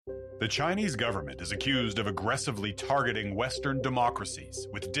The Chinese government is accused of aggressively targeting Western democracies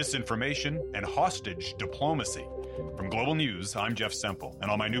with disinformation and hostage diplomacy. From Global News, I'm Jeff Semple, and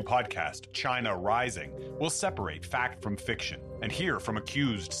on my new podcast, China Rising, we'll separate fact from fiction and hear from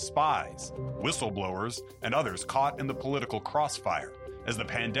accused spies, whistleblowers, and others caught in the political crossfire as the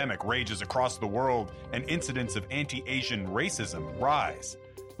pandemic rages across the world and incidents of anti-Asian racism rise.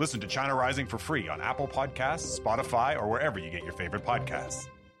 Listen to China Rising for free on Apple Podcasts, Spotify, or wherever you get your favorite podcasts.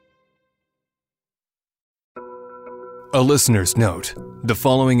 A listener's note. The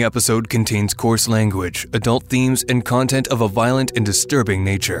following episode contains coarse language, adult themes, and content of a violent and disturbing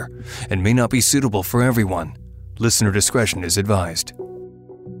nature, and may not be suitable for everyone. Listener discretion is advised.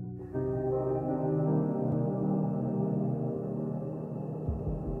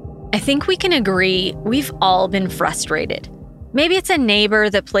 I think we can agree we've all been frustrated. Maybe it's a neighbor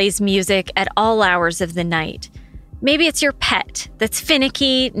that plays music at all hours of the night. Maybe it's your pet that's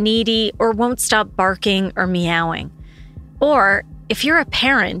finicky, needy, or won't stop barking or meowing. Or, if you're a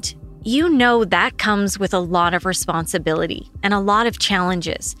parent, you know that comes with a lot of responsibility and a lot of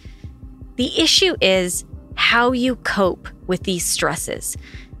challenges. The issue is how you cope with these stresses.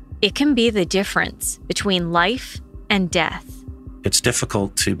 It can be the difference between life and death. It's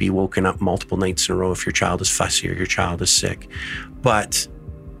difficult to be woken up multiple nights in a row if your child is fussy or your child is sick. But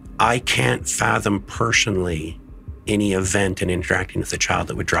I can't fathom personally any event and interacting with a child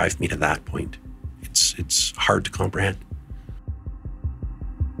that would drive me to that point. It's hard to comprehend.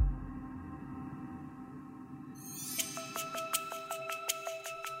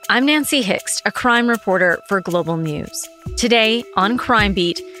 I'm Nancy Hixt, a crime reporter for Global News. Today on Crime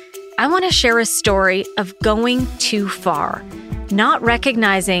Beat, I want to share a story of going too far, not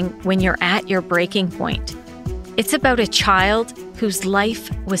recognizing when you're at your breaking point. It's about a child whose life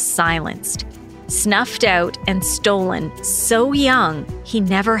was silenced, snuffed out and stolen so young he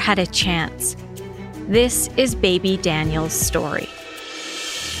never had a chance. This is baby Daniel's story.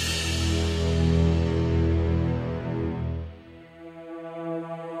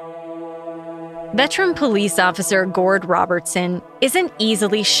 Veteran police officer Gord Robertson isn't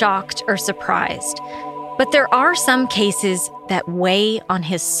easily shocked or surprised, but there are some cases that weigh on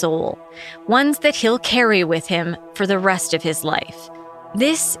his soul, ones that he'll carry with him for the rest of his life.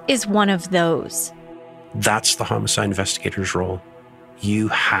 This is one of those. That's the homicide investigator's role. You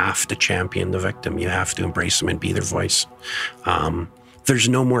have to champion the victim. You have to embrace them and be their voice. There's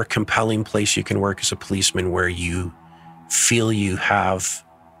no more compelling place you can work as a policeman where you feel you have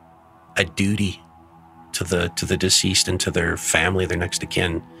a duty to the deceased and to their family, their next of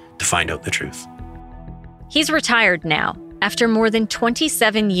kin, to find out the truth. He's retired now, after more than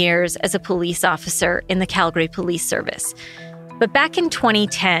 27 years as a police officer in the Calgary Police Service. But back in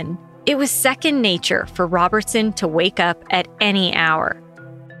 2010, it was second nature for Robertson to wake up at any hour.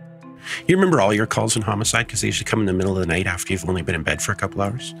 You remember all your calls in homicide because they usually come in the middle of the night after you've only been in bed for a couple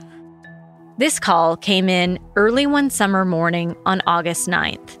hours? This call came in early one summer morning on August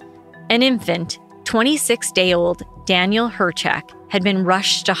 9th. An infant, 26-day-old Daniel Herchak, had been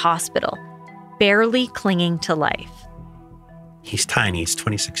rushed to hospital, barely clinging to life. He's tiny. He's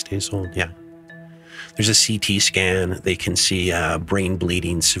 26 days old, yeah. There's a CT scan. They can see brain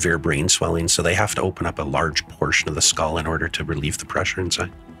bleeding, severe brain swelling, so they have to open up a large portion of the skull in order to relieve the pressure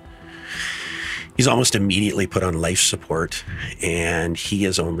inside. He's almost immediately put on life support, and he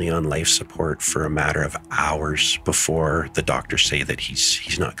is only on life support for a matter of hours before the doctors say that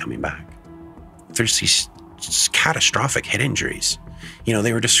he's not coming back. There's these catastrophic head injuries. You know,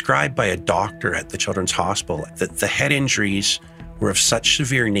 they were described by a doctor at the Children's Hospital that the head injuries were of such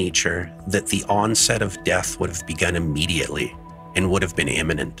severe nature that the onset of death would have begun immediately and would have been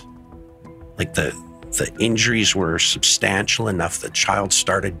imminent. Like the injuries were substantial enough that the child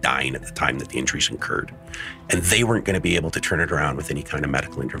started dying at the time that the injuries occurred, and they weren't going to be able to turn it around with any kind of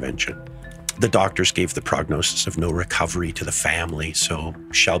medical intervention. The doctors gave the prognosis of no recovery to the family, so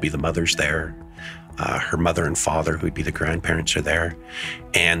Shelby, the mother's there. Her mother and father, who would be the grandparents, are there,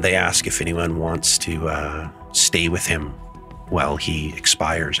 and they ask if anyone wants to stay with him while he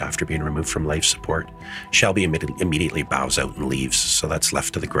expires after being removed from life support. Shelby immediately bows out and leaves, so that's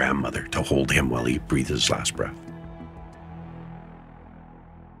left to the grandmother to hold him while he breathes his last breath.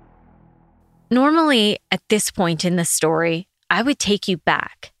 Normally, at this point in the story, I would take you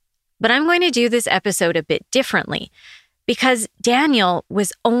back, but I'm going to do this episode a bit differently because Daniel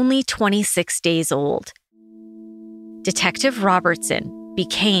was only 26 days old. Detective Robertson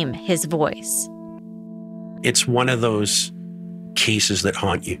became his voice. It's one of those cases that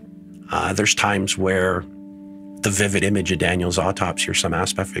haunt you. There's times where the vivid image of Daniel's autopsy or some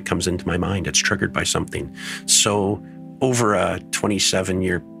aspect of it comes into my mind. It's triggered by something. So over a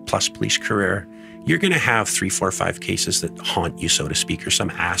 27-year plus police career, you're going to have 3, 4, 5 cases that haunt you, so to speak, or some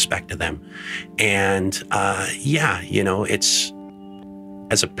aspect of them. And it's,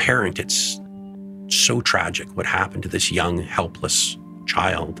 as a parent, it's so tragic what happened to this young, helpless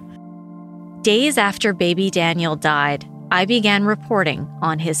child. Days after baby Daniel died, I began reporting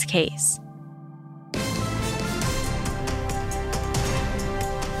on his case.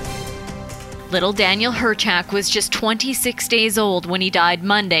 Little Daniel Herchak was just 26 days old when he died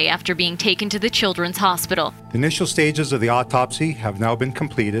Monday after being taken to the Children's Hospital. The initial stages of the autopsy have now been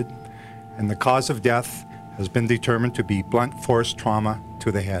completed, and the cause of death has been determined to be blunt force trauma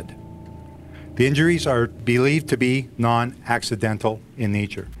to the head. The injuries are believed to be non-accidental in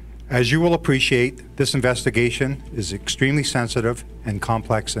nature. As you will appreciate, this investigation is extremely sensitive and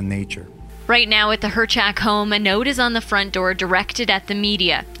complex in nature. Right now at the Herchak home, a note is on the front door directed at the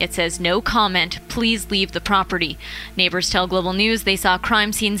media. It says, "No comment, please leave the property." Neighbors tell Global News they saw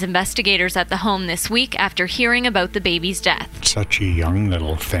crime scenes investigators at the home this week after hearing about the baby's death. Such a young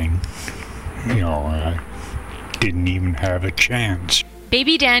little thing, didn't even have a chance.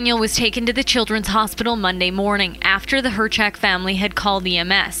 Baby Daniel was taken to the Children's Hospital Monday morning after the Herchak family had called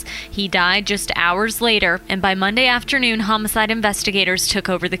EMS. He died just hours later, and by Monday afternoon, homicide investigators took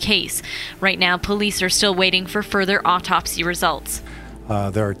over the case. Right now, police are still waiting for further autopsy results.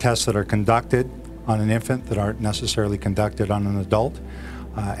 There are tests that are conducted on an infant that aren't necessarily conducted on an adult,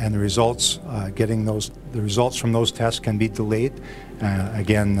 and the results from those tests can be delayed.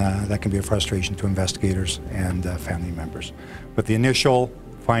 That can be a frustration to investigators and family members. But the initial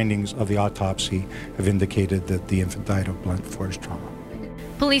findings of the autopsy have indicated that the infant died of blunt force trauma.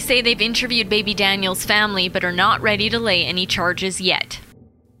 Police say they've interviewed baby Daniel's family but are not ready to lay any charges yet.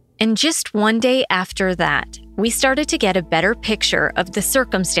 And just one day after that, we started to get a better picture of the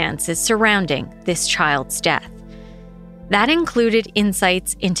circumstances surrounding this child's death. That included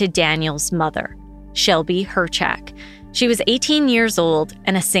insights into Daniel's mother, Shelby Herchak. She was 18 years old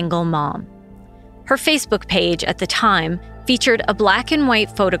and a single mom. Her Facebook page at the time featured a black and white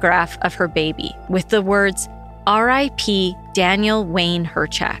photograph of her baby with the words, "R.I.P. Daniel Wayne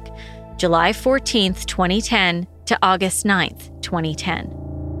Herchak, July 14th, 2010 to August 9th, 2010.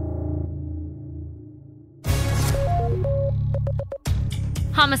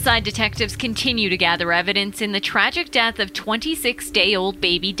 Homicide detectives continue to gather evidence in the tragic death of 26-day-old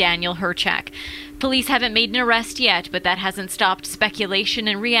baby Daniel Herchak. Police haven't made an arrest yet, but that hasn't stopped speculation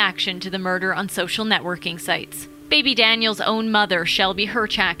and reaction to the murder on social networking sites. Baby Daniel's own mother, Shelby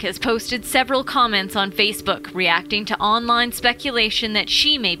Herchak, has posted several comments on Facebook reacting to online speculation that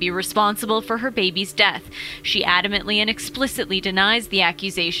she may be responsible for her baby's death. She adamantly and explicitly denies the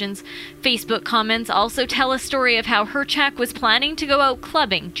accusations. Facebook comments also tell a story of how Herchak was planning to go out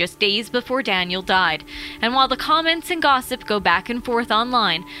clubbing just days before Daniel died. And while the comments and gossip go back and forth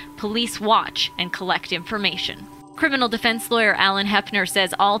online, police watch and collect information. Criminal defense lawyer Alan Hepner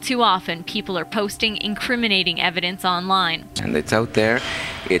says all too often people are posting incriminating evidence online. And it's out there.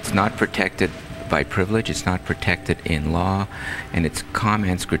 It's not protected by privilege. It's not protected in law. And it's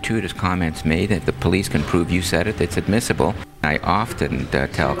comments, gratuitous comments made that the police can prove you said it. It's admissible. I often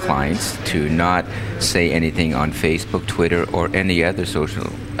tell clients to not say anything on Facebook, Twitter, or any other social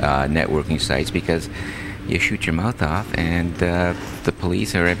networking sites because you shoot your mouth off and the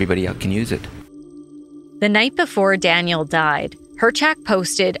police or everybody else can use it. The night before Daniel died, Herchak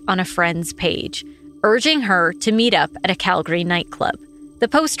posted on a friend's page, urging her to meet up at a Calgary nightclub. The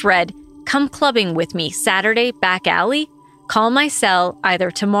post read, "Come clubbing with me Saturday back alley? Call my cell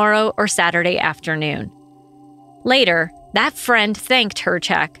either tomorrow or Saturday afternoon." Later, that friend thanked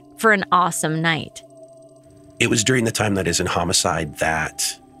Herchak for an awesome night. It was during the time that is in homicide that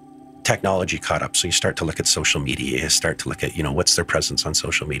technology caught up. So you start to look at social media, you start to look at, what's their presence on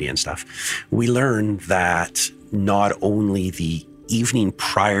social media and stuff. We learned that not only the evening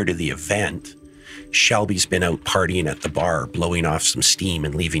prior to the event, Shelby's been out partying at the bar, blowing off some steam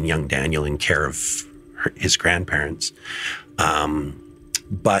and leaving young Daniel in care of his grandparents.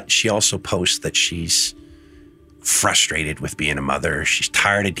 But she also posts that she's frustrated with being a mother. She's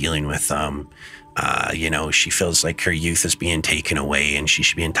tired of dealing with them. She feels like her youth is being taken away and she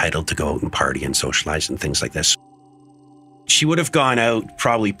should be entitled to go out and party and socialize and things like this. She would have gone out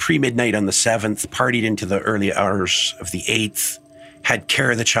probably pre-midnight on the 7th, partied into the early hours of the 8th, had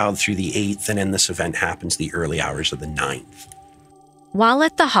care of the child through the 8th, and then this event happens the early hours of the 9th. While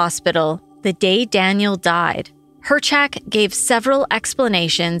at the hospital, the day Daniel died, Herchak gave several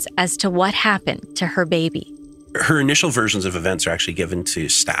explanations as to what happened to her baby. Her initial versions of events are actually given to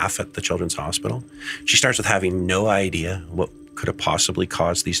staff at the Children's Hospital. She starts with having no idea what could have possibly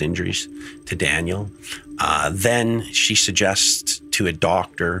caused these injuries to Daniel. Then she suggests to a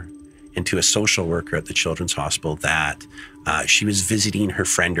doctor and to a social worker at the Children's Hospital that she was visiting her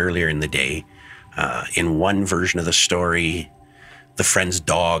friend earlier in the day. In one version of the story, the friend's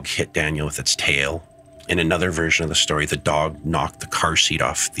dog hit Daniel with its tail. In another version of the story, the dog knocked the car seat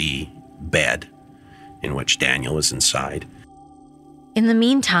off the bed in which Daniel was inside. In the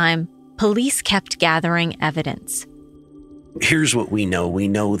meantime, police kept gathering evidence. Here's what we know. We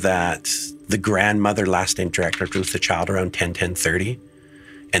know that the grandmother last interacted with the child around 10:30,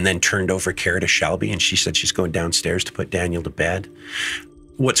 and then turned over care to Shelby, and she said she's going downstairs to put Daniel to bed.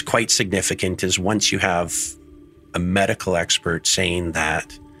 What's quite significant is once you have a medical expert saying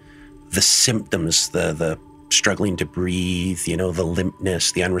that the symptoms, the struggling to breathe, the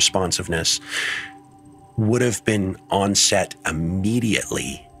limpness, the unresponsiveness, would have been onset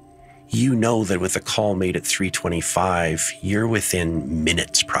immediately. You know that with a call made at 3:25, you're within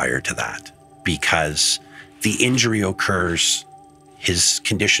minutes prior to that, because the injury occurs, his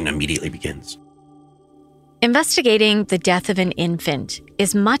condition immediately begins. Investigating the death of an infant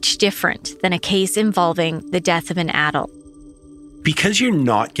is much different than a case involving the death of an adult. Because you're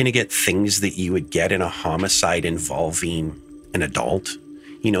not going to get things that you would get in a homicide involving an adult.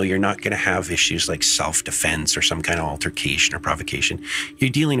 You're not going to have issues like self-defense or some kind of altercation or provocation. You're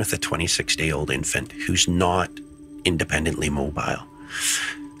dealing with a 26-day-old infant who's not independently mobile.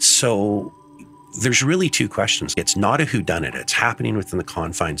 So there's really two questions. It's not a whodunit. It's happening within the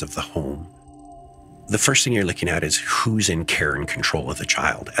confines of the home. The first thing you're looking at is who's in care and control of the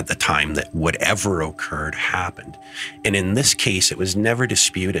child at the time that whatever occurred happened. And in this case, it was never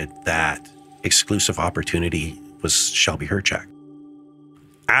disputed that exclusive opportunity was Shelby Hrchak.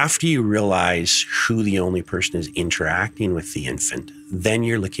 After you realize who the only person is interacting with the infant, then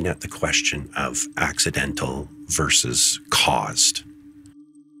you're looking at the question of accidental versus caused.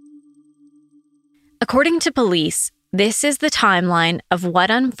 According to police, this is the timeline of what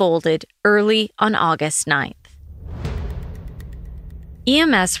unfolded early on August 9th.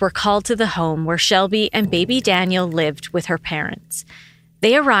 EMS were called to the home where Shelby and baby Daniel lived with her parents.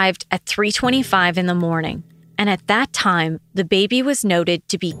 They arrived at 3:25 in the morning, and at that time, the baby was noted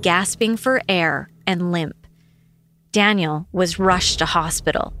to be gasping for air and limp. Daniel was rushed to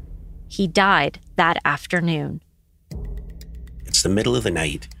hospital. He died that afternoon. It's the middle of the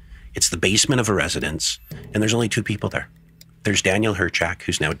night. It's the basement of a residence, and there's only two people there. There's Daniel Hrchak,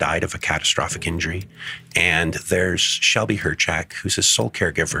 who's now died of a catastrophic injury, and there's Shelby Hrchak, who's his sole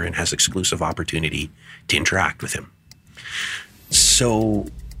caregiver and has exclusive opportunity to interact with him. So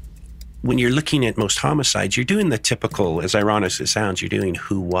when you're looking at most homicides, you're doing the typical, as ironic as it sounds, you're doing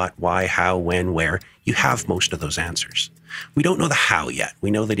who, what, why, how, when, where. You have most of those answers. We don't know the how yet.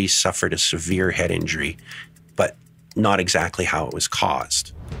 We know that he suffered a severe head injury, but not exactly how it was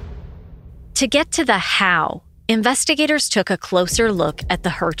caused. To get to the how, investigators took a closer look at the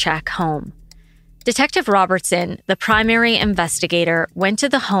Hrchak home. Detective Robertson, the primary investigator, went to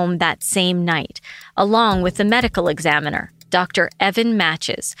the home that same night, along with the medical examiner, Dr. Evan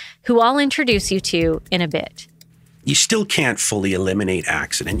Matches, who I'll introduce you to in a bit. You still can't fully eliminate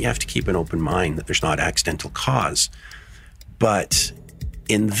accident. You have to keep an open mind that there's not accidental cause. But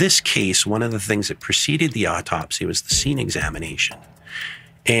in this case, one of the things that preceded the autopsy was the scene examination.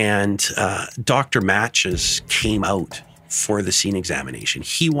 And Dr. Matches came out for the scene examination.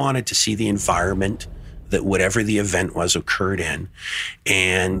 He wanted to see the environment that whatever the event was occurred in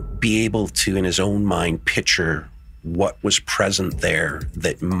and be able to, in his own mind, picture what was present there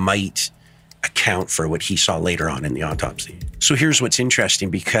that might account for what he saw later on in the autopsy. So here's what's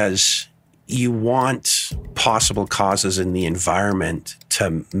interesting, because you want possible causes in the environment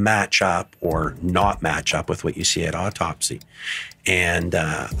to match up or not match up with what you see at autopsy. And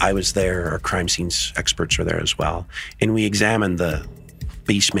I was there, our crime scenes experts were there as well. And we examined the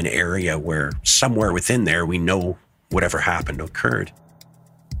basement area where somewhere within there, we know whatever happened occurred.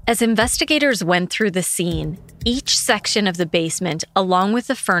 As investigators went through the scene, each section of the basement, along with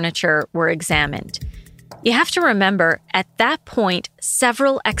the furniture, were examined. You have to remember, at that point,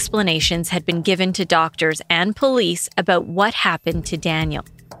 several explanations had been given to doctors and police about what happened to Daniel.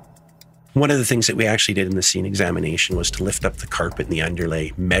 One of the things that we actually did in the scene examination was to lift up the carpet and the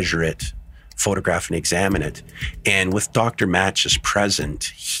underlay, measure it, photograph and examine it. And with Dr. Matches present,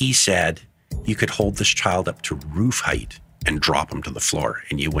 he said you could hold this child up to roof height and drop him to the floor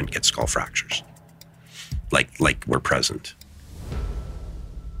and you wouldn't get skull fractures like were present.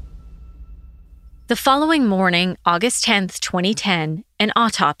 The following morning, August 10th, 2010, an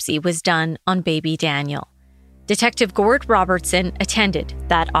autopsy was done on baby Daniel. Detective Gord Robertson attended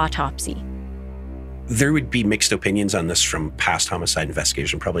that autopsy. There would be mixed opinions on this from past homicide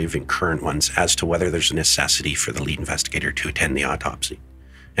investigators and probably even current ones as to whether there's a necessity for the lead investigator to attend the autopsy.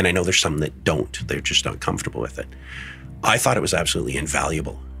 And I know there's some that don't. They're just not comfortable with it. I thought it was absolutely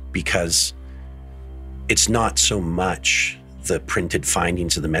invaluable because it's not so much the printed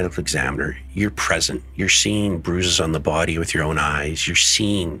findings of the medical examiner. You're present. You're seeing bruises on the body with your own eyes. You're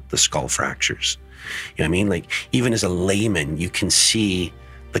seeing the skull fractures. You know what I mean? Like, even as a layman, you can see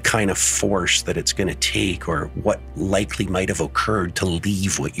the kind of force that it's going to take or what likely might have occurred to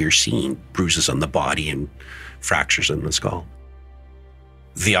leave what you're seeing, bruises on the body and fractures in the skull.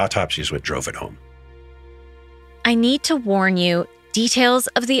 The autopsy is what drove it home. I need to warn you, details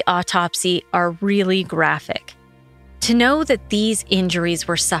of the autopsy are really graphic. To know that these injuries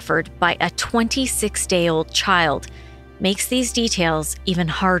were suffered by a 26-day-old child makes these details even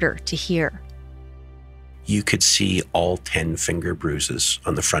harder to hear. You could see all 10 finger bruises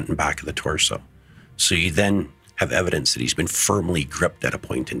on the front and back of the torso. So you then have evidence that he's been firmly gripped at a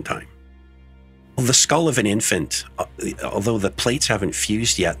point in time. Well, the skull of an infant, although the plates haven't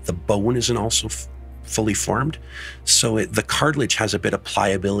fused yet, the bone isn't also fully formed. So the cartilage has a bit of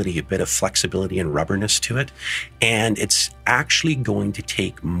pliability, a bit of flexibility and rubberness to it. And it's actually going to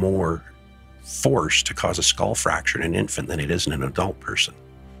take more force to cause a skull fracture in an infant than it is in an adult person.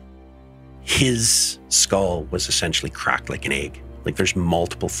 His skull was essentially cracked like an egg. Like, there's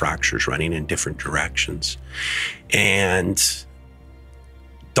multiple fractures running in different directions. And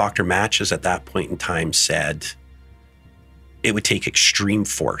Dr. Matches at that point in time said it would take extreme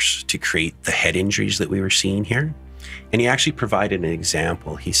force to create the head injuries that we were seeing here. And he actually provided an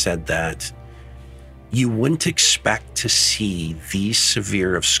example. He said that you wouldn't expect to see these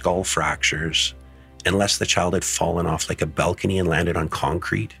severe of skull fractures unless the child had fallen off like a balcony and landed on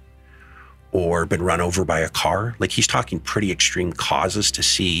concrete or been run over by a car. Like, he's talking pretty extreme causes to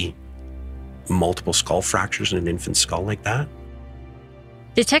see multiple skull fractures in an infant's skull like that.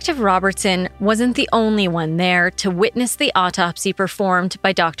 Detective Robertson wasn't the only one there to witness the autopsy performed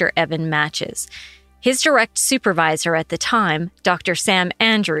by Dr. Evan Matches. His direct supervisor at the time, Dr. Sam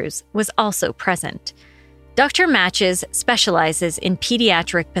Andrews, was also present. Dr. Matches specializes in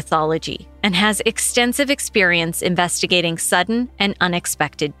pediatric pathology and has extensive experience investigating sudden and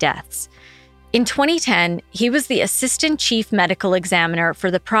unexpected deaths. In 2010, he was the Assistant Chief Medical Examiner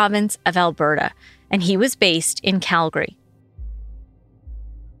for the province of Alberta, and he was based in Calgary.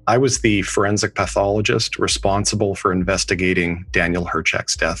 I was the forensic pathologist responsible for investigating Daniel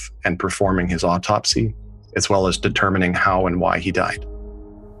Hrchak's death and performing his autopsy, as well as determining how and why he died.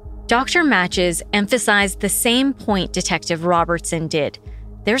 Dr. Matches emphasized the same point Detective Robertson did.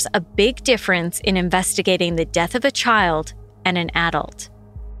 There's a big difference in investigating the death of a child and an adult.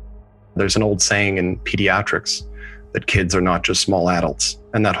 There's an old saying in pediatrics that kids are not just small adults,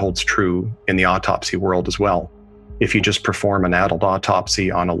 and that holds true in the autopsy world as well. If you just perform an adult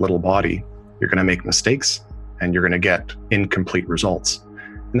autopsy on a little body, you're going to make mistakes and you're going to get incomplete results.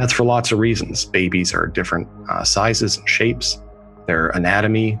 And that's for lots of reasons. Babies are different sizes and shapes. Their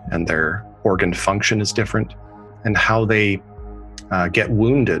anatomy and their organ function is different. And how they get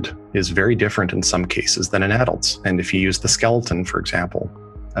wounded is very different in some cases than in adults. And if you use the skeleton, for example,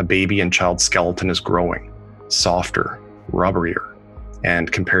 a baby and child skeleton is growing, softer, rubberier.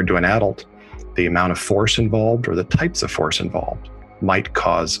 And compared to an adult, the amount of force involved or the types of force involved might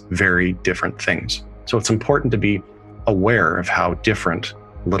cause very different things. So it's important to be aware of how different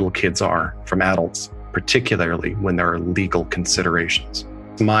little kids are from adults, particularly when there are legal considerations.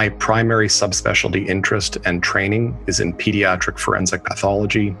 My primary subspecialty interest and training is in pediatric forensic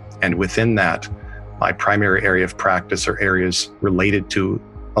pathology, and within that, my primary area of practice are areas related to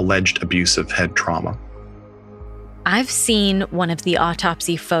alleged abusive head trauma. I've seen one of the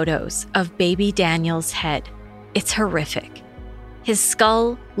autopsy photos of baby Daniel's head. It's horrific. His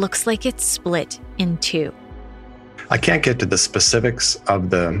skull looks like it's split in two. I can't get to the specifics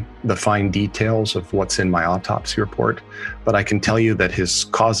of the fine details of what's in my autopsy report, but I can tell you that his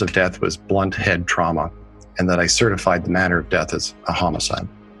cause of death was blunt head trauma and that I certified the manner of death as a homicide.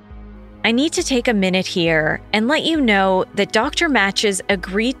 I need to take a minute here and let you know that Dr. Matches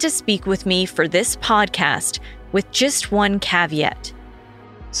agreed to speak with me for this podcast with just one caveat.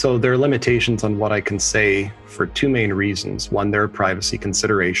 So there are limitations on what I can say for two main reasons. One, there are privacy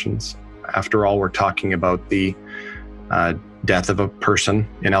considerations. After all, we're talking about the death of a person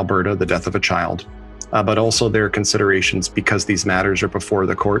in Alberta, the death of a child. But also there are considerations because these matters are before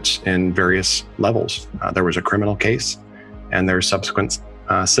the courts in various levels. There was a criminal case and there are subsequent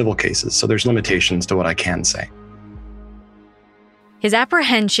civil cases. So there's limitations to what I can say. His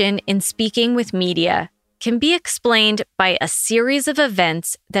apprehension in speaking with media can be explained by a series of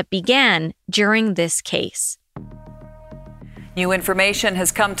events that began during this case. New information has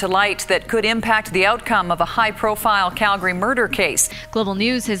come to light that could impact the outcome of a high-profile Calgary murder case. Global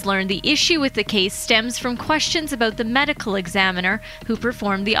News has learned the issue with the case stems from questions about the medical examiner who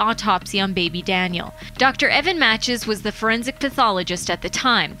performed the autopsy on baby Daniel. Dr. Evan Matches was the forensic pathologist at the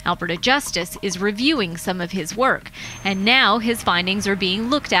time. Alberta Justice is reviewing some of his work, and now his findings are being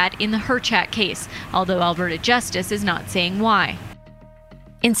looked at in the Herchak case, although Alberta Justice is not saying why.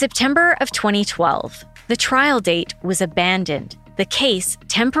 In September of 2012, the trial date was abandoned, the case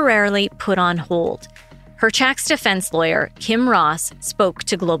temporarily put on hold. Herchak's defense lawyer, Kim Ross, spoke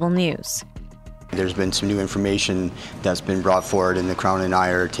to Global News. There's been some new information that's been brought forward, and the Crown and I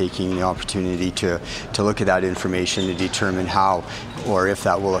are taking the opportunity to look at that information to determine how or if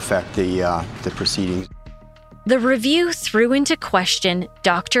that will affect the proceedings. The review threw into question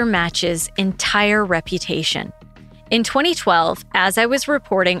Dr. Matches' entire reputation. In 2012, as I was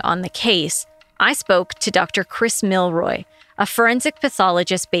reporting on the case, I spoke to Dr. Chris Milroy, a forensic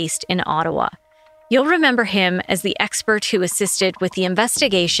pathologist based in Ottawa. You'll remember him as the expert who assisted with the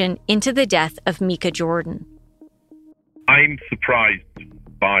investigation into the death of Mika Jordan. I'm surprised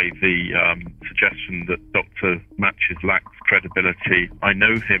by the suggestion that Dr. Matches lacks credibility. I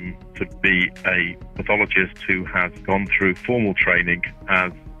know him to be a pathologist who has gone through formal training,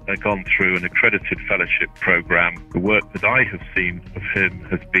 has gone through an accredited fellowship program. The work that I have seen of him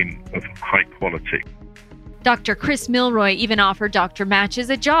has been of high quality. Dr. Chris Milroy even offered Dr. Matches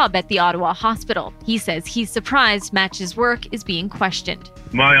a job at the Ottawa Hospital. He says he's surprised Matches' work is being questioned.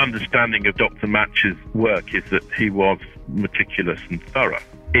 My understanding of Dr. Matches' work is that he was meticulous and thorough.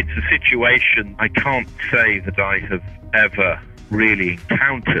 It's a situation I can't say that I have ever really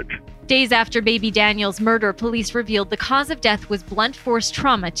encountered. Days after baby Daniel's murder, police revealed the cause of death was blunt force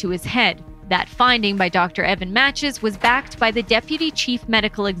trauma to his head. That finding by Dr. Evan Matches was backed by the deputy chief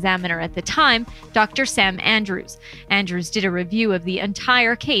medical examiner at the time, Dr. Sam Andrews. Andrews did a review of the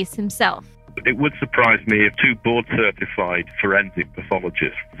entire case himself. It would surprise me if two board-certified forensic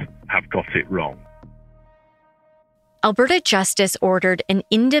pathologists have got it wrong. Alberta Justice ordered an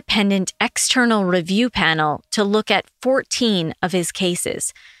independent external review panel to look at 14 of his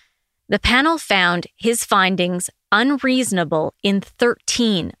cases. The panel found his findings unreasonable in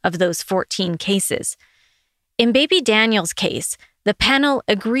 13 of those 14 cases. In baby Daniel's case, the panel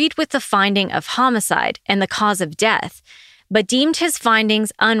agreed with the finding of homicide and the cause of death, but deemed his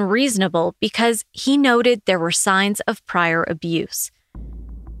findings unreasonable because he noted there were signs of prior abuse.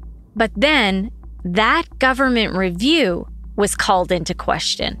 But then, that government review was called into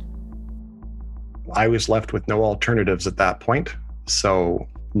question. I was left with no alternatives at that point, so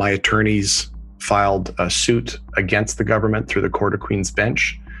my attorneys filed a suit against the government through the Court of Queen's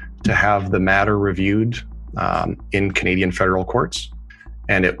Bench to have the matter reviewed in Canadian federal courts.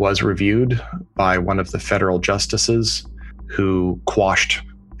 And it was reviewed by one of the federal justices who quashed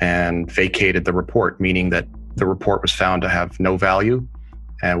and vacated the report, meaning that the report was found to have no value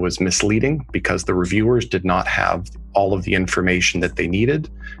and was misleading because the reviewers did not have all of the information that they needed,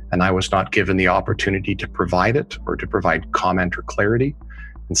 and I was not given the opportunity to provide it or to provide comment or clarity.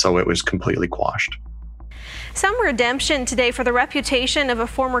 And so it was completely quashed. Some redemption today for the reputation of a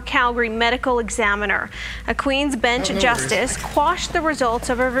former Calgary medical examiner. A Queen's Bench justice quashed the results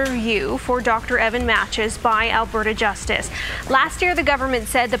of a review for Dr. Evan Matches by Alberta Justice. Last year, the government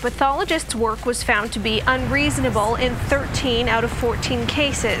said the pathologist's work was found to be unreasonable in 13 out of 14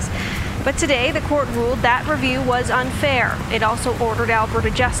 cases. But today, the court ruled that review was unfair. It also ordered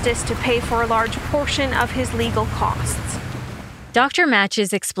Alberta Justice to pay for a large portion of his legal costs. Dr.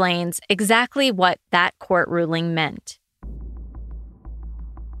 Matches explains exactly what that court ruling meant.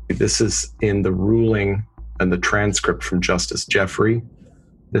 This is in the ruling and the transcript from Justice Jeffrey.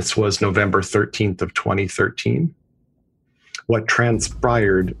 This was November 13th of 2013. What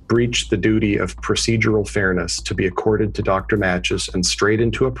transpired breached the duty of procedural fairness to be accorded to Dr. Matches and straight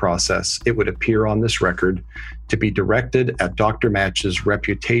into a process, it would appear on this record, to be directed at Dr. Matches'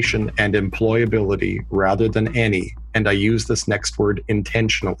 reputation and employability rather than any, and I use this next word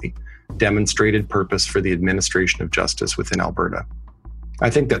intentionally, demonstrated purpose for the administration of justice within Alberta. I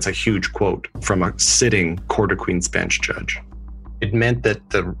think that's a huge quote from a sitting Court of Queen's Bench judge. It meant that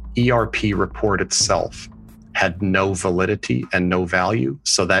the ERP report itself had no validity and no value,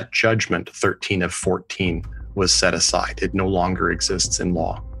 so that judgment, 13 of 14, was set aside. It no longer exists in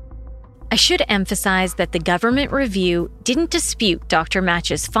law. I should emphasize that the government review didn't dispute Dr.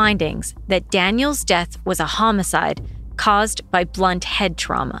 Matches' findings that Daniel's death was a homicide caused by blunt head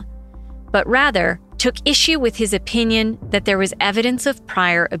trauma, but rather took issue with his opinion that there was evidence of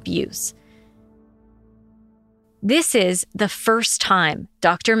prior abuse. This is the first time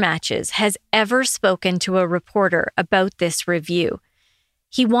Dr. Matches has ever spoken to a reporter about this review.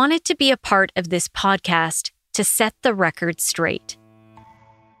 He wanted to be a part of this podcast to set the record straight.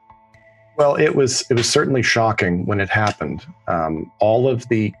 Well, it was certainly shocking when it happened. All of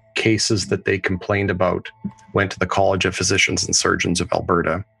the cases that they complained about went to the College of Physicians and Surgeons of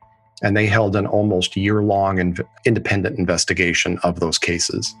Alberta, and they held an almost year-long independent investigation of those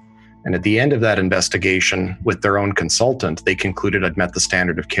cases. And at the end of that investigation, with their own consultant, they concluded I'd met the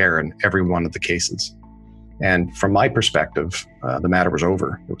standard of care in every one of the cases. And from my perspective, the matter was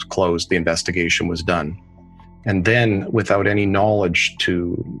over. It was closed. The investigation was done. And then, without any knowledge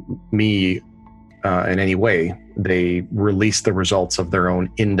to me in any way, they released the results of their own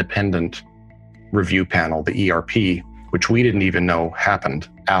independent review panel, the ERP, which we didn't even know happened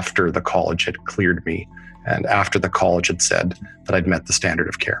after the college had cleared me and after the college had said that I'd met the standard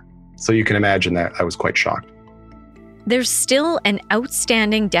of care. So you can imagine that I was quite shocked. There's still an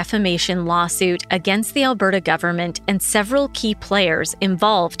outstanding defamation lawsuit against the Alberta government and several key players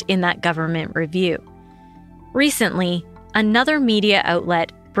involved in that government review. Recently, another media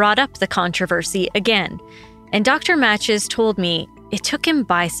outlet brought up the controversy again, and Dr. Matches told me it took him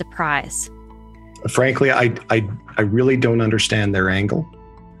by surprise. Frankly, I really don't understand their angle.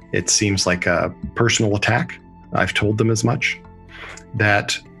 It seems like a personal attack. I've told them as much.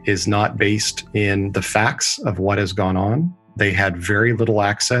 That is not based in the facts of what has gone on. They had very little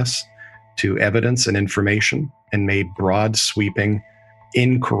access to evidence and information and made broad, sweeping,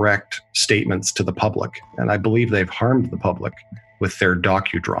 incorrect statements to the public. And I believe they've harmed the public with their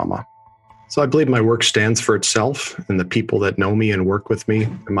docudrama. So I believe my work stands for itself, and the people that know me and work with me,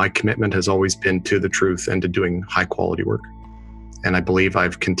 my commitment has always been to the truth and to doing high quality work. And I believe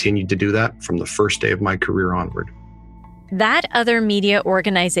I've continued to do that from the first day of my career onward. That other media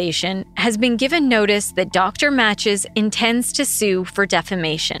organization has been given notice that Dr. Matches intends to sue for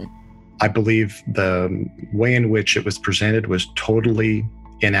defamation. I believe the way in which it was presented was totally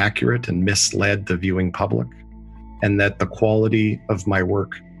inaccurate and misled the viewing public, and that the quality of my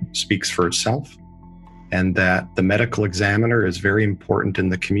work speaks for itself, and that the medical examiner is very important in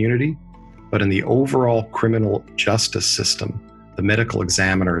the community, but in the overall criminal justice system, the medical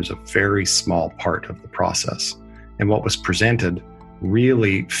examiner is a very small part of the process. And what was presented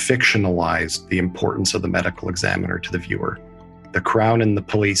really fictionalized the importance of the medical examiner to the viewer. The Crown and the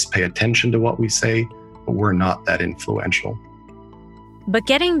police pay attention to what we say, but we're not that influential. But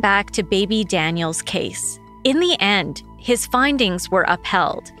getting back to baby Daniel's case, in the end, his findings were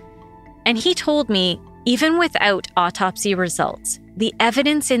upheld. And he told me, even without autopsy results, the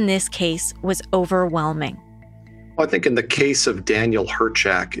evidence in this case was overwhelming. I think in the case of Daniel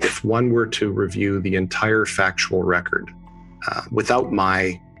Herchak, if one were to review the entire factual record without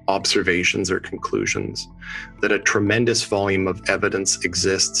my observations or conclusions, that a tremendous volume of evidence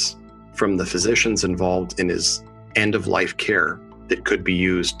exists from the physicians involved in his end-of-life care that could be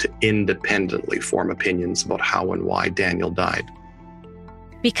used to independently form opinions about how and why Daniel died.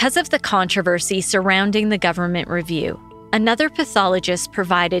 Because of the controversy surrounding the government review, another pathologist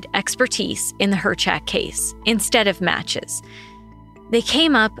provided expertise in the Herchak case instead of Matches. They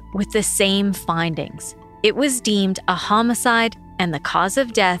came up with the same findings. It was deemed a homicide, and the cause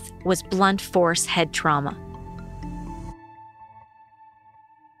of death was blunt force head trauma.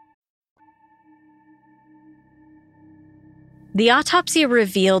 The autopsy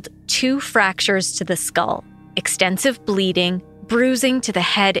revealed 2 fractures to the skull, extensive bleeding, bruising to the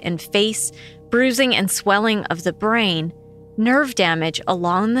head and face, bruising and swelling of the brain, nerve damage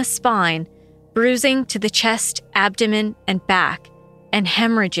along the spine, bruising to the chest, abdomen, and back, and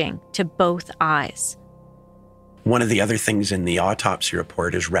hemorrhaging to both eyes. One of the other things in the autopsy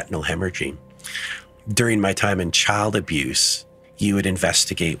report is retinal hemorrhaging. During my time in child abuse, you would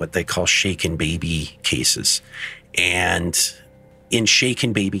investigate what they call shaken baby cases. And in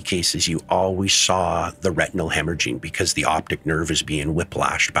shaken baby cases, you always saw the retinal hemorrhaging because the optic nerve is being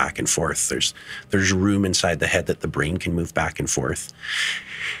whiplashed back and forth. There's room inside the head that the brain can move back and forth.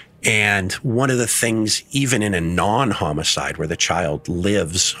 And one of the things, even in a non-homicide where the child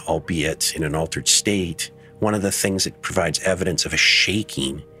lives, albeit in an altered state, one of the things that provides evidence of a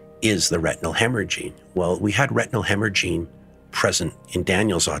shaking is the retinal hemorrhaging. Well, we had retinal hemorrhaging present in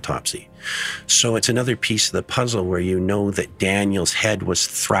Daniel's autopsy. So it's another piece of the puzzle where you know that Daniel's head was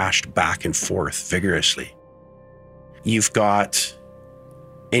thrashed back and forth vigorously. You've got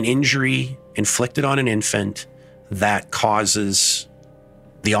an injury inflicted on an infant that causes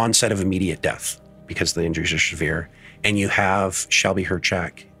the onset of immediate death because the injuries are severe. And you have Shelby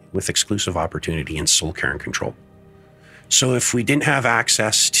Herchak with exclusive opportunity and sole care and control. So if we didn't have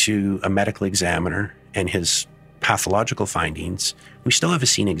access to a medical examiner and his pathological findings, we still have a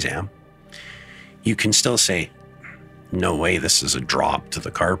scene exam. You can still say, no way, this is a drop to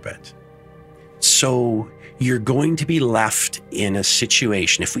the carpet. So you're going to be left in a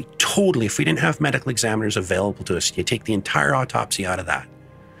situation, if we didn't have medical examiners available to us, you take the entire autopsy out of that,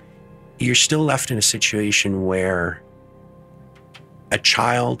 you're still left in a situation where a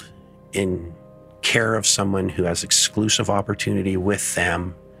child in care of someone who has exclusive opportunity with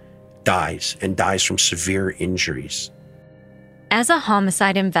them dies, and dies from severe injuries. As a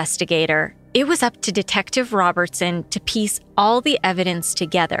homicide investigator, it was up to Detective Robertson to piece all the evidence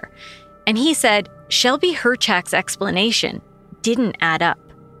together. And he said Shelby Hrchak's explanation didn't add up.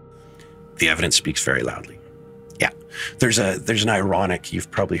 The evidence speaks very loudly. Yeah, there's an ironic, you've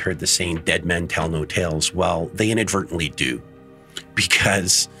probably heard the saying, dead men tell no tales. Well, they inadvertently do.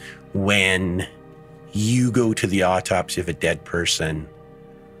 Because when you go to the autopsy of a dead person,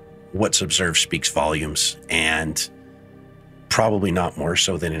 what's observed speaks volumes, and probably not more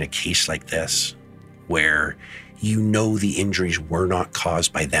so than in a case like this, where you know the injuries were not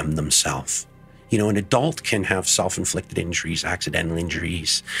caused by them themselves. You know, an adult can have self-inflicted injuries, accidental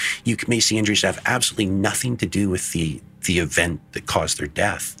injuries. You may see injuries that have absolutely nothing to do with the event that caused their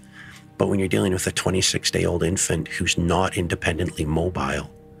death. But when you're dealing with a 26-day-old infant who's not independently mobile,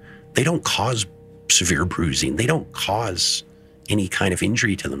 they don't cause severe bruising. They don't cause any kind of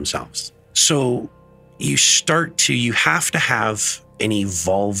injury to themselves. So you have to have an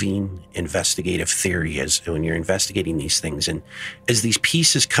evolving investigative theory as when you're investigating these things. And as these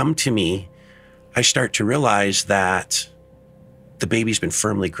pieces come to me, I start to realize that the baby's been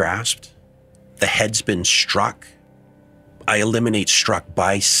firmly grasped, the head's been struck. I eliminate struck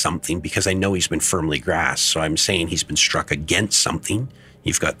by something because I know he's been firmly grasped. So I'm saying he's been struck against something.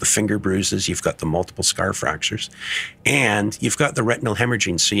 You've got the finger bruises, you've got the multiple scar fractures, and you've got the retinal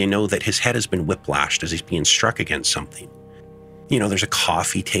hemorrhaging, so you know that his head has been whiplashed as he's being struck against something. You know, there's a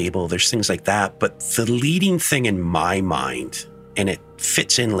coffee table, there's things like that, but the leading thing in my mind, and it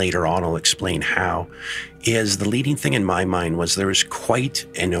fits in later on, I'll explain how, is the leading thing in my mind was there was quite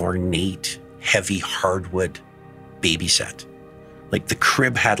an ornate, heavy hardwood baby set. Like the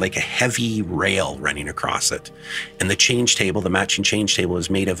crib had like a heavy rail running across it. And the change table, the matching change table is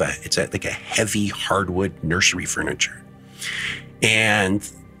made of like a heavy hardwood nursery furniture. And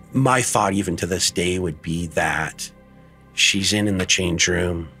my thought even to this day would be that she's in the change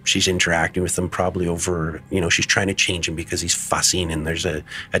room. She's interacting with him probably over, she's trying to change him because he's fussing and there's a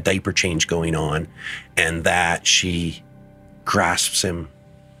diaper change going on. And that she grasps him,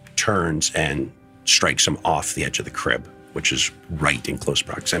 turns and strikes him off the edge of the crib, which is right in close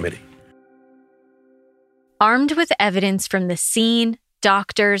proximity. Armed with evidence from the scene,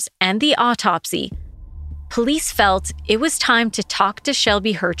 doctors, and the autopsy, police felt it was time to talk to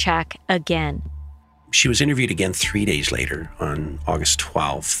Shelby Hrchak again. She was interviewed again 3 days later on August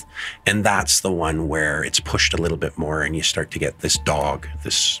 12th. And that's the one where it's pushed a little bit more and you start to get this dog,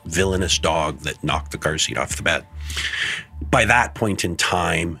 this villainous dog that knocked the car seat off the bed. By that point in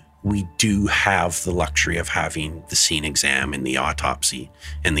time, we do have the luxury of having the scene exam and the autopsy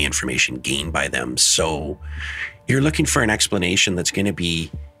and the information gained by them. So you're looking for an explanation that's going to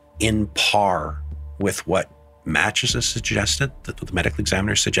be in par with what Matches has suggested, that the medical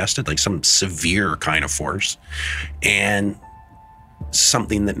examiner suggested, like some severe kind of force, and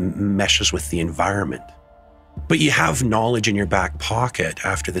something that meshes with the environment. But you have knowledge in your back pocket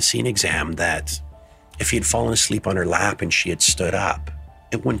after the scene exam that if he had fallen asleep on her lap and she had stood up,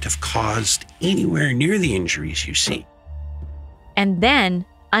 it wouldn't have caused anywhere near the injuries you see. And then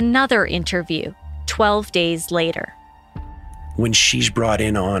another interview 12 days later. When she's brought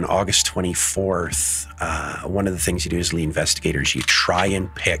in on August 24th, one of the things you do as lead investigators, you try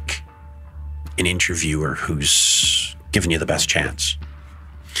and pick an interviewer who's given you the best chance.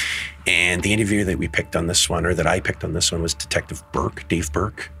 And the interviewer that we picked on this one, or that I picked on this one, was Detective Burke, Dave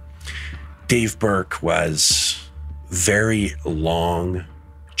Burke. Dave Burke was very long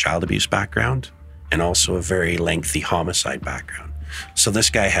child abuse background and also a very lengthy homicide background. So this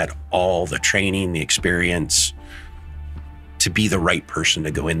guy had all the training, the experience to be the right person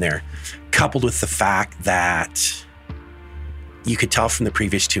to go in there, coupled with the fact that you could tell from the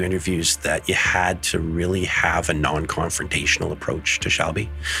previous two interviews that you had to really have a non-confrontational approach to Shelby.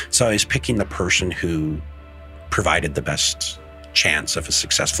 So I was picking the person who provided the best chance of a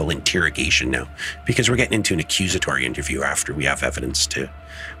successful interrogation now, because we're getting into an accusatory interview after we have evidence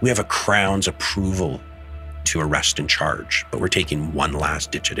we have a Crown's approval to arrest and charge, but we're taking one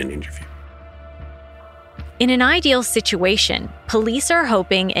last ditch at an interview. In an ideal situation, police are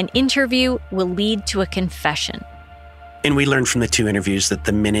hoping an interview will lead to a confession. And we learned from the two interviews that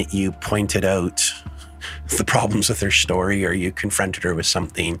the minute you pointed out the problems with her story or you confronted her with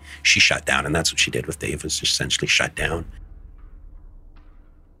something, she shut down. And that's what she did with Dave, was essentially shut down.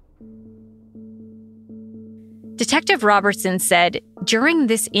 Detective Robertson said during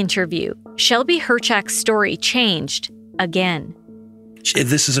this interview, Shelby Hrchak's story changed again.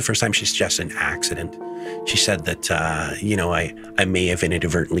 This is the first time she suggested an accident. She said that, I may have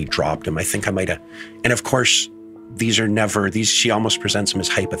inadvertently dropped him. I think I might have. And of course, she almost presents them as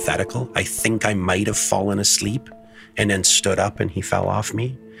hypothetical. I think I might have fallen asleep and then stood up and he fell off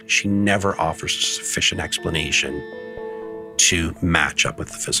me. She never offers a sufficient explanation to match up with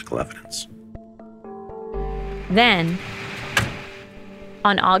the physical evidence. Then,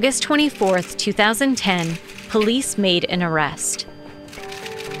 on August 24th, 2010, police made an arrest.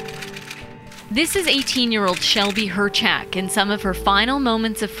 This is 18-year-old Shelby Hrchak in some of her final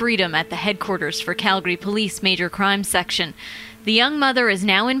moments of freedom at the headquarters for Calgary Police Major Crimes Section. The young mother is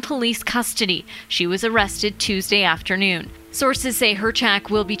now in police custody. She was arrested Tuesday afternoon. Sources say Hrchak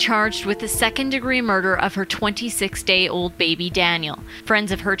will be charged with the second-degree murder of her 26-day-old baby Daniel.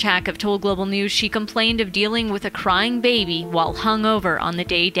 Friends of Hrchak have told Global News she complained of dealing with a crying baby while hungover on the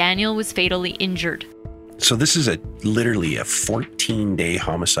day Daniel was fatally injured. So this is literally a 14-day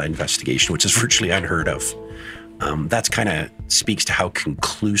homicide investigation, which is virtually unheard of. That's kind of speaks to how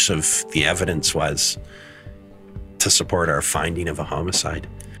conclusive the evidence was to support our finding of a homicide.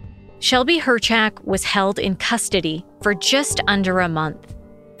 Shelby Hrchak was held in custody for just under a month.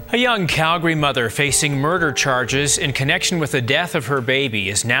 A young Calgary mother facing murder charges in connection with the death of her baby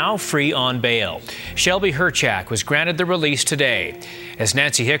is now free on bail. Shelby Hrchak was granted the release today. As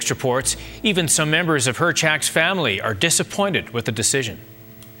Nancy Hicks reports, even some members of Hrchak's family are disappointed with the decision.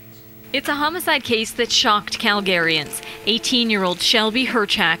 It's a homicide case that shocked Calgarians. 18-year-old Shelby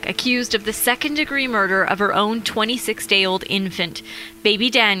Hrchak accused of the second-degree murder of her own 26-day-old infant. Baby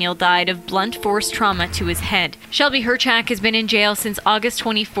Daniel died of blunt force trauma to his head. Shelby Hrchak has been in jail since August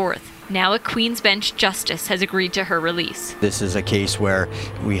 24th. Now a Queen's Bench justice has agreed to her release. This is a case where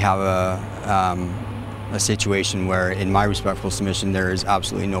we have a situation where, in my respectful submission, there is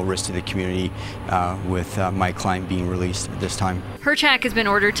absolutely no risk to the community with my client being released at this time. Hrchak has been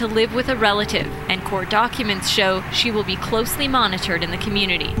ordered to live with a relative, and court documents show she will be closely monitored in the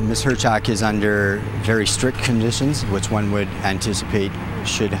community. Ms. Hrchak is under very strict conditions, which one would anticipate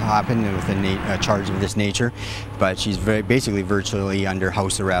should happen with a charge of this nature, but she's basically virtually under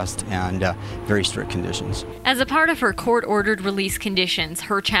house arrest and very strict conditions. As a part of her court-ordered release conditions,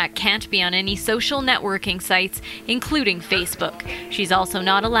 Hrchak can't be on any social networking sites, including Facebook. She's also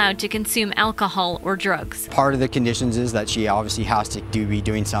not allowed to consume alcohol or drugs. Part of the conditions is that she obviously has to be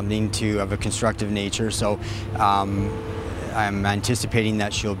doing something of a constructive nature, so I'm anticipating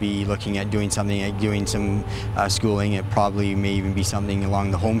that she'll be looking at doing something, like doing some schooling. It probably may even be something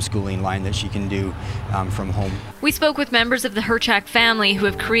along the homeschooling line that she can do from home. We spoke with members of the Hrchak family who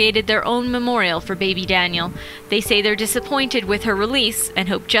have created their own memorial for baby Daniel. They say they're disappointed with her release and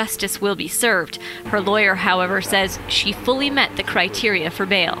hope justice will be served. Her lawyer, however, says she fully met the criteria for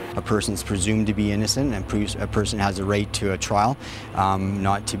bail. A person's presumed to be innocent, and a person has a right to a trial,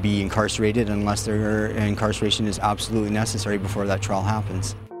 not to be incarcerated unless their incarceration is absolutely necessary before that trial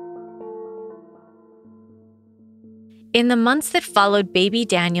happens. In the months that followed baby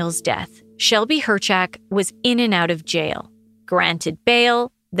Daniel's death, Shelby Hrchak was in and out of jail, granted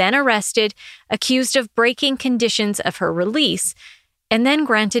bail, then arrested, accused of breaking conditions of her release, and then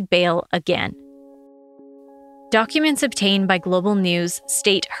granted bail again. Documents obtained by Global News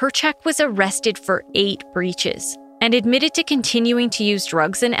state Hrchak was arrested for 8 breaches and admitted to continuing to use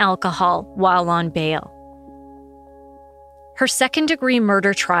drugs and alcohol while on bail. Her second-degree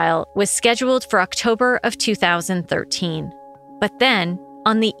murder trial was scheduled for October of 2013. But then,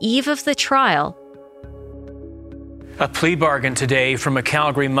 on the eve of the trial, a plea bargain today from a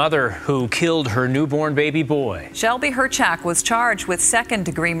Calgary mother who killed her newborn baby boy. Shelby Hrchak was charged with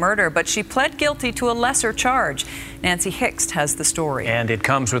second-degree murder, but she pled guilty to a lesser charge. Nancy Hicks has the story. And it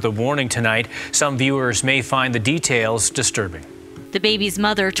comes with a warning tonight. Some viewers may find the details disturbing. The baby's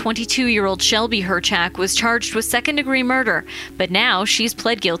mother, 22-year-old Shelby Hrchak, was charged with second-degree murder, but now she's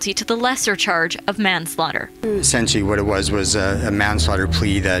pled guilty to the lesser charge of manslaughter. Essentially what it was a manslaughter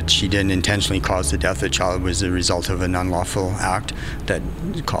plea that she didn't intentionally cause the death of the child. It was a result of an unlawful act that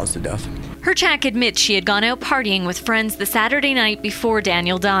caused the death. Hrchak admits she had gone out partying with friends the Saturday night before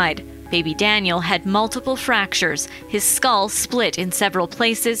Daniel died. Baby Daniel had multiple fractures, his skull split in several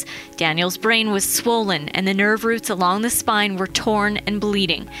places, Daniel's brain was swollen, and the nerve roots along the spine were torn and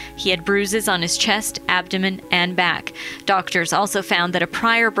bleeding. He had bruises on his chest, abdomen, and back. Doctors also found that a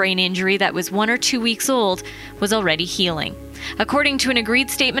prior brain injury that was 1 or 2 weeks old was already healing. According to an agreed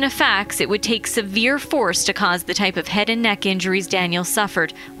statement of facts, it would take severe force to cause the type of head and neck injuries Daniel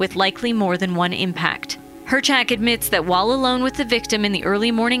suffered, with likely more than one impact. Herchak admits that while alone with the victim in the early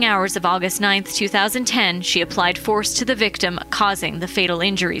morning hours of August 9, 2010, she applied force to the victim, causing the fatal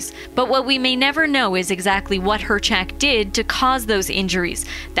injuries. But what we may never know is exactly what Herchak did to cause those injuries.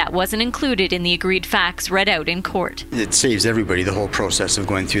 That wasn't included in the agreed facts read out in court. It saves everybody the whole process of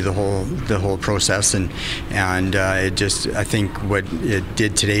going through the whole process, and it just, I think what it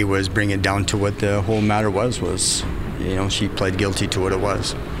did today was bring it down to what the whole matter was she pled guilty to what it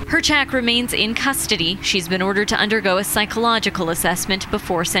was. Herchak remains in custody. She's been ordered to undergo a psychological assessment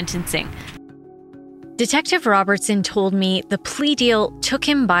before sentencing. Detective Robertson told me the plea deal took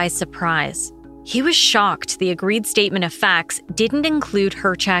him by surprise. He was shocked the agreed statement of facts didn't include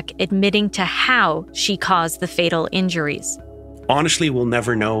Herchak admitting to how she caused the fatal injuries. Honestly, we'll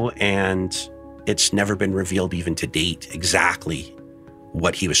never know, and it's never been revealed even to date exactly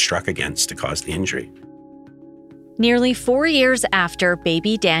what he was struck against to cause the injury. Nearly 4 years after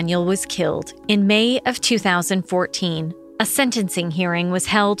baby Daniel was killed, in May of 2014, a sentencing hearing was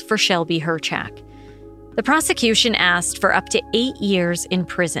held for Shelby Herchak. The prosecution asked for up to 8 years in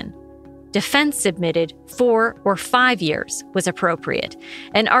prison. Defense submitted 4 or 5 years was appropriate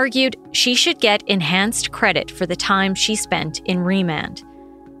and argued she should get enhanced credit for the time she spent in remand.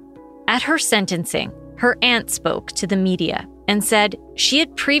 At her sentencing, her aunt spoke to the media and said she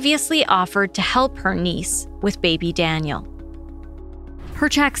had previously offered to help her niece with baby Daniel.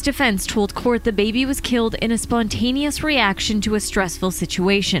 Herchak's defense told court the baby was killed in a spontaneous reaction to a stressful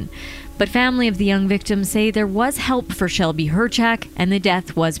situation, but family of the young victim say there was help for Shelby Herchak and the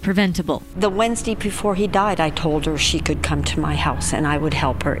death was preventable. The Wednesday before he died, I told her she could come to my house and I would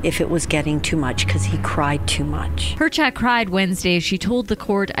help her if it was getting too much because he cried too much. Herchak cried Wednesday. She told the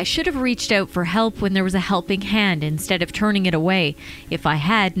court, "I should have reached out for help when there was a helping hand instead of turning it away. If I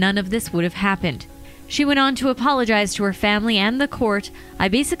had, none of this would have happened." She went on to apologize to her family and the court. "I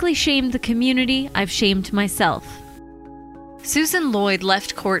basically shamed the community. I've shamed myself." Susan Lloyd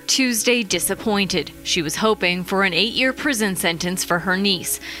left court Tuesday disappointed. She was hoping for an 8-year prison sentence for her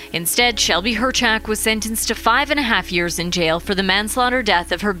niece. Instead, Shelby Herchak was sentenced to 5.5 years in jail for the manslaughter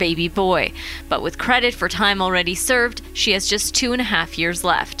death of her baby boy. But with credit for time already served, she has just 2.5 years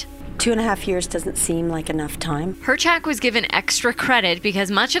left. 2.5 years doesn't seem like enough time. Herchak was given extra credit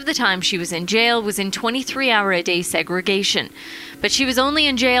because much of the time she was in jail was in 23-hour-a-day segregation. But she was only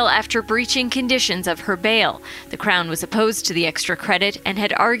in jail after breaching conditions of her bail. The Crown was opposed to the extra credit and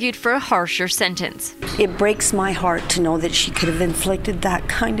had argued for a harsher sentence. It breaks my heart to know that she could have inflicted that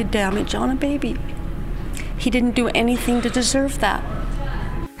kind of damage on a baby. He didn't do anything to deserve that.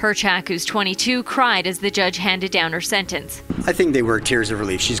 Herchak, who's 22, cried as the judge handed down her sentence. I think they were tears of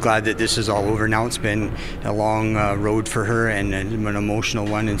relief. She's glad that this is all over now. It's been a long road for her and an emotional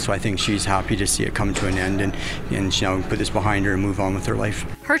one, and so I think she's happy to see it come to an end and she now put this behind her and move on with her life.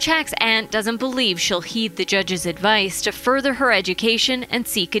 Herchak's aunt doesn't believe she'll heed the judge's advice to further her education and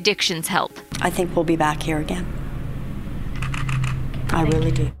seek addictions help. I think we'll be back here again. I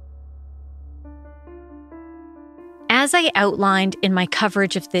really do. As I outlined in my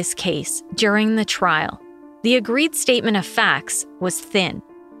coverage of this case during the trial, the agreed statement of facts was thin.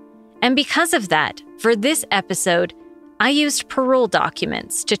 And because of that, for this episode, I used parole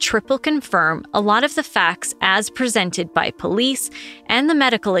documents to triple confirm a lot of the facts as presented by police and the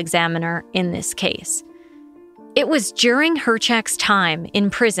medical examiner in this case. It was during Herchak's time in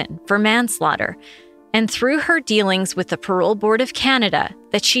prison for manslaughter and through her dealings with the Parole Board of Canada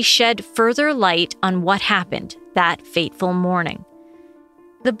that she shed further light on what happened that fateful morning.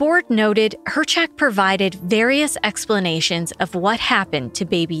 The board noted Herchak provided various explanations of what happened to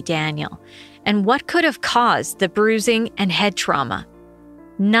baby Daniel and what could have caused the bruising and head trauma,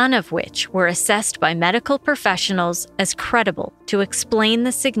 none of which were assessed by medical professionals as credible to explain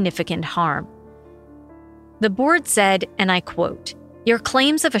the significant harm. The board said, and I quote, "Your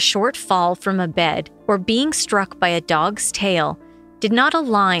claims of a short fall from a bed or being struck by a dog's tail did not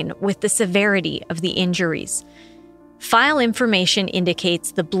align with the severity of the injuries. File information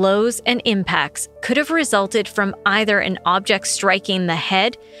indicates the blows and impacts could have resulted from either an object striking the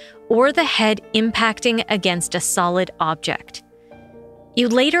head or the head impacting against a solid object. You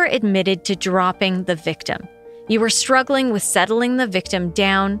later admitted to dropping the victim. You were struggling with settling the victim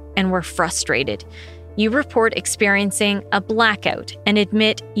down and were frustrated. You report experiencing a blackout and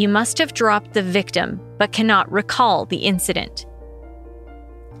admit you must have dropped the victim but cannot recall the incident."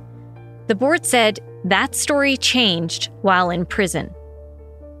 The board said that story changed while in prison.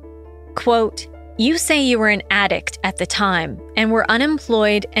 Quote, "You say you were an addict at the time and were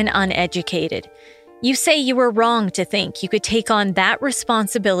unemployed and uneducated. You say you were wrong to think you could take on that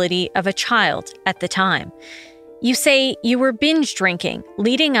responsibility of a child at the time. You say you were binge drinking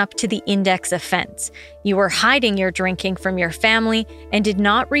leading up to the Index offense. You were hiding your drinking from your family and did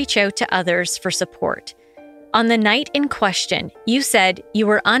not reach out to others for support. On the night in question, you said you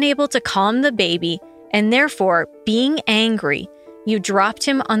were unable to calm the baby and therefore, being angry, you dropped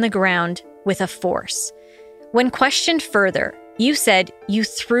him on the ground with a force. When questioned further, you said you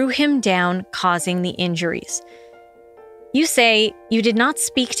threw him down, causing the injuries. You say you did not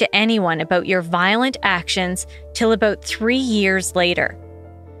speak to anyone about your violent actions till about 3 years later.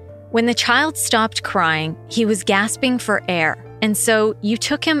 When the child stopped crying, he was gasping for air, and so you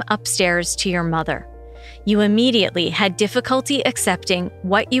took him upstairs to your mother. You immediately had difficulty accepting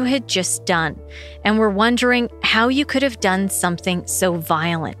what you had just done and were wondering how you could have done something so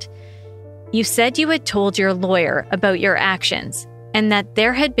violent. You said you had told your lawyer about your actions and that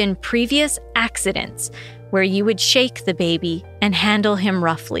there had been previous accidents where you would shake the baby and handle him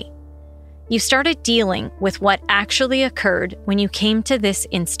roughly. You started dealing with what actually occurred when you came to this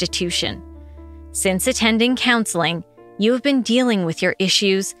institution. Since attending counseling, you have been dealing with your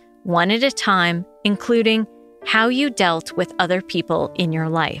issues one at a time, including how you dealt with other people in your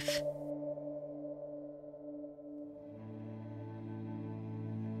life.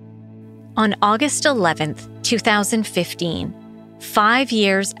 On August 11th, 2015, 5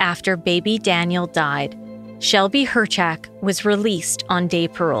 years after baby Daniel died, Shelby Hrchak was released on day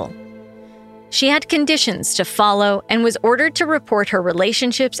parole. She had conditions to follow and was ordered to report her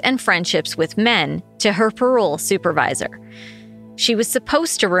relationships and friendships with men to her parole supervisor. She was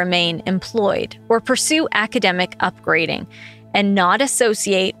supposed to remain employed or pursue academic upgrading and not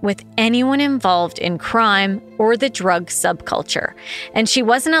associate with anyone involved in crime or the drug subculture, and she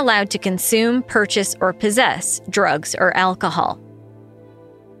wasn't allowed to consume, purchase, or possess drugs or alcohol.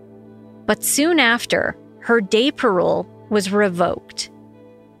 But soon after, her day parole was revoked.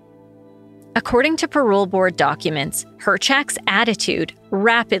 According to parole board documents, Hrchak's attitude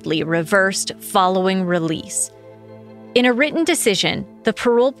rapidly reversed following release. In a written decision, the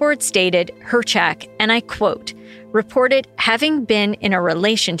parole board stated Hrchak, and I quote, reported having been in a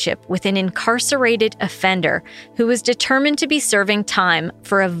relationship with an incarcerated offender who was determined to be serving time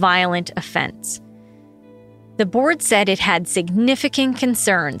for a violent offense. The board said it had significant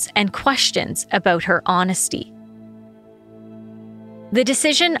concerns and questions about her honesty. The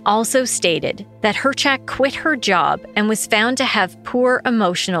decision also stated that Hrchak quit her job and was found to have poor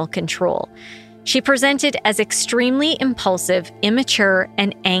emotional control. She presented as extremely impulsive, immature,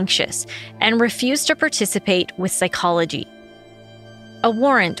 and anxious, and refused to participate with psychology. A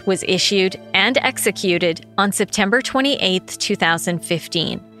warrant was issued and executed on September 28,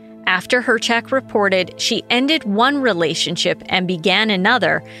 2015, after Hrchak reported she ended one relationship and began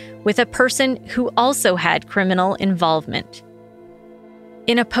another with a person who also had criminal involvement.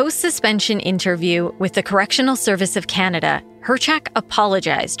 In a post-suspension interview with the Correctional Service of Canada, Hrchak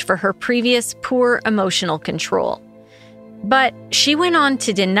apologized for her previous poor emotional control. But she went on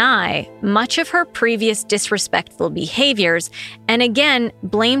to deny much of her previous disrespectful behaviors and again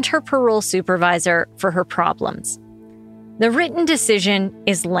blamed her parole supervisor for her problems. The written decision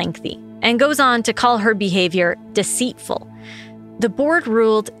is lengthy and goes on to call her behavior deceitful. The board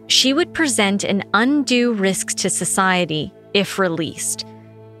ruled she would present an undue risk to society if released.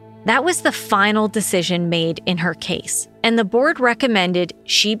 That was the final decision made in her case, and the board recommended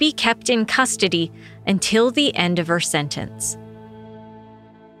she be kept in custody until the end of her sentence.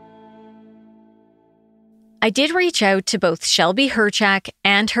 I did reach out to both Shelby Hrchak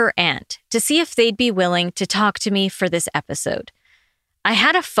and her aunt to see if they'd be willing to talk to me for this episode. I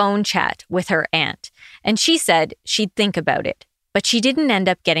had a phone chat with her aunt, and she said she'd think about it, but she didn't end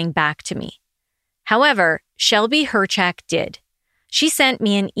up getting back to me. However, Shelby Hrchak did. She sent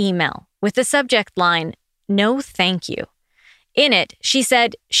me an email with the subject line, "No thank you." In it, she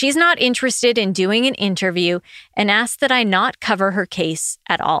said she's not interested in doing an interview and asked that I not cover her case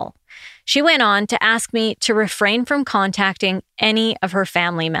at all. She went on to ask me to refrain from contacting any of her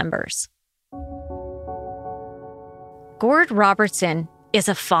family members. Gord Robertson is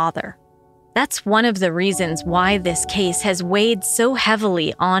a father. That's one of the reasons why this case has weighed so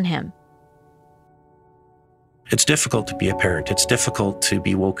heavily on him. It's difficult to be a parent. It's difficult to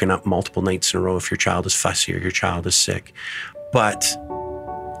be woken up multiple nights in a row if your child is fussy or your child is sick. But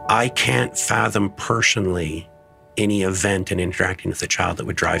I can't fathom personally any event and interacting with a child that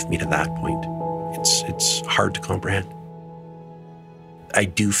would drive me to that point. It's hard to comprehend. I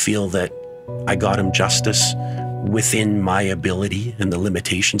do feel that I got him justice within my ability and the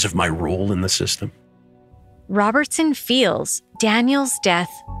limitations of my role in the system. Robertson feels Daniel's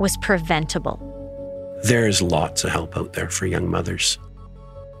death was preventable. There's lots of help out there for young mothers.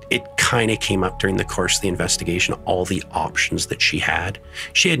 It kind of came up during the course of the investigation, all the options that she had.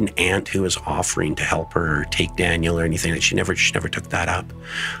 She had an aunt who was offering to help her or take Daniel or anything, that she never took that up.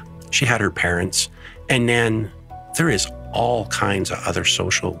 She had her parents. And then there is all kinds of other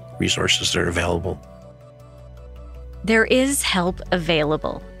social resources that are available. There is help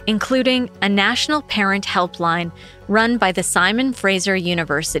available, including a national parent helpline run by the Simon Fraser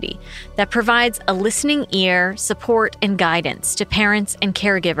University that provides a listening ear, support, and guidance to parents and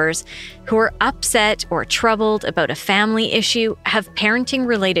caregivers who are upset or troubled about a family issue, have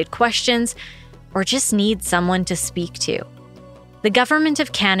parenting-related questions, or just need someone to speak to. The Government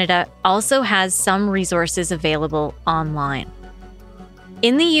of Canada also has some resources available online.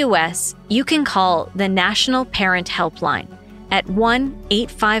 In the U.S., you can call the National Parent Helpline at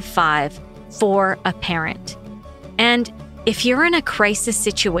 1-855-4-A-PARENT. And if you're in a crisis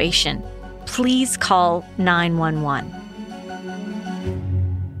situation, please call 911.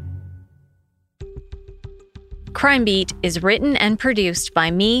 Crime Beat is written and produced by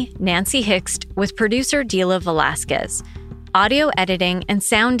me, Nancy Hixt, with producer Dila Velasquez. Audio editing and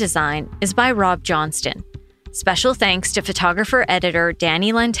sound design is by Rob Johnston. Special thanks to photographer-editor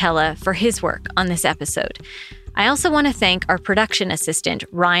Danny Lantella for his work on this episode. I also want to thank our production assistant,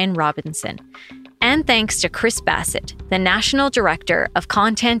 Ryan Robinson. And thanks to Chris Bassett, the National Director of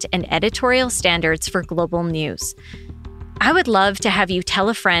Content and Editorial Standards for Global News. I would love to have you tell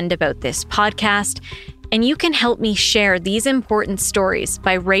a friend about this podcast, and you can help me share these important stories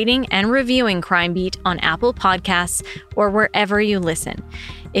by rating and reviewing Crime Beat on Apple Podcasts or wherever you listen.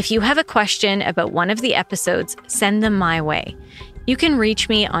 If you have a question about one of the episodes, send them my way. You can reach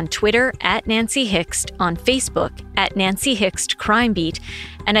me on Twitter at Nancy Hixt, on Facebook at Nancy Hixt Crime Beat,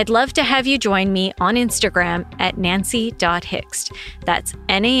 and I'd love to have you join me on Instagram at nancy.hixt. That's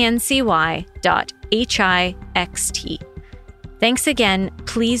nancy.hixt. Thanks again.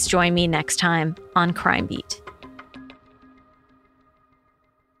 Please join me next time on Crime Beat.